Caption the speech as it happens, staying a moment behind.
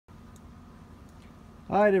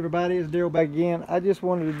Alright everybody, it's Daryl back again. I just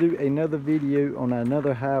wanted to do another video on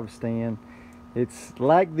another hive stand. It's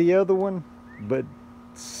like the other one, but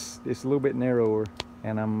it's a little bit narrower,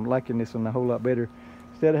 and I'm liking this one a whole lot better.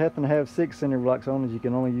 Instead of having to have 6 center blocks on it,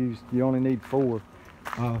 you only need 4.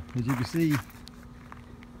 As you can see,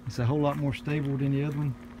 it's a whole lot more stable than the other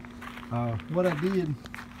one. What I did,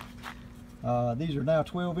 these are now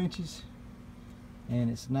 12 inches. And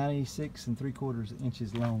it's 96 3/4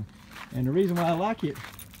 inches long. And the reason why I like it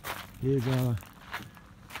is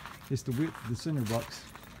it's the width of the center blocks.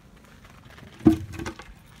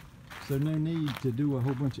 So no need to do a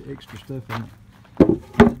whole bunch of extra stuff on it.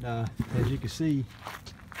 And as you can see,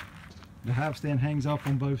 the hive stand hangs off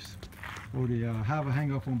on both, or the hive will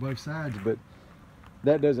hang off on both sides, but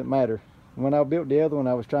that doesn't matter. When I built the other one,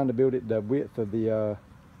 I was trying to build it the width of the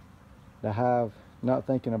hive, not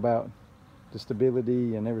thinking about the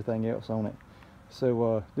stability and everything else on it.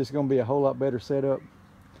 So this is going to be a whole lot better setup.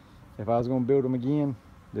 If I was going to build them again,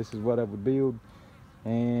 this is what I would build.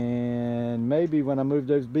 And maybe when I move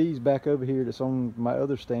those bees back over here that's on my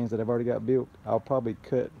other stands that I've already got built, I'll probably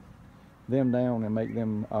cut them down and make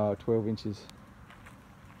them 12 inches.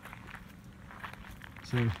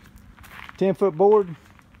 So 10-foot board,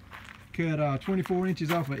 cut 24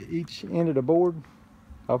 inches off of each end of the board,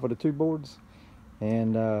 off of the 2 boards,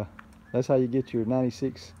 and that's how you get your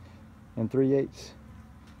 96 3/8.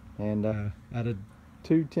 And out of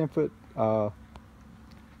 2 10-foot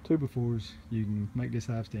 2x4s, you can make this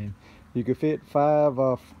hive stand. You could fit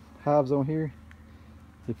 5 hives on here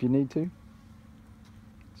if you need to.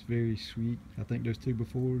 It's very sweet. I think those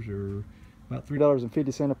 2x4s are about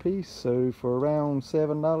 $3.50 a piece. So for around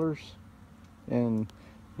 $7 and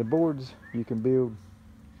the boards, you can build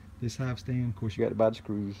this hive stand. Of course, you got to buy the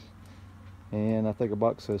screws. And I think a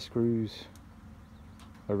box of screws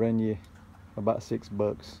will run you about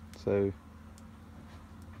 $6. So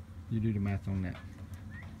you do the math on that.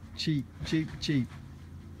 Cheap, cheap, cheap.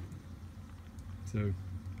 So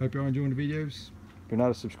hope you're enjoying the videos. If you're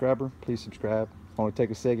not a subscriber, please subscribe. Only take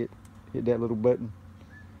a second, hit that little button.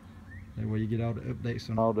 That way you get all the updates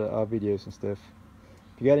on all the videos and stuff.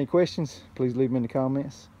 If you got any questions, please leave them in the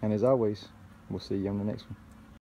comments. And as always, we'll see you on the next one.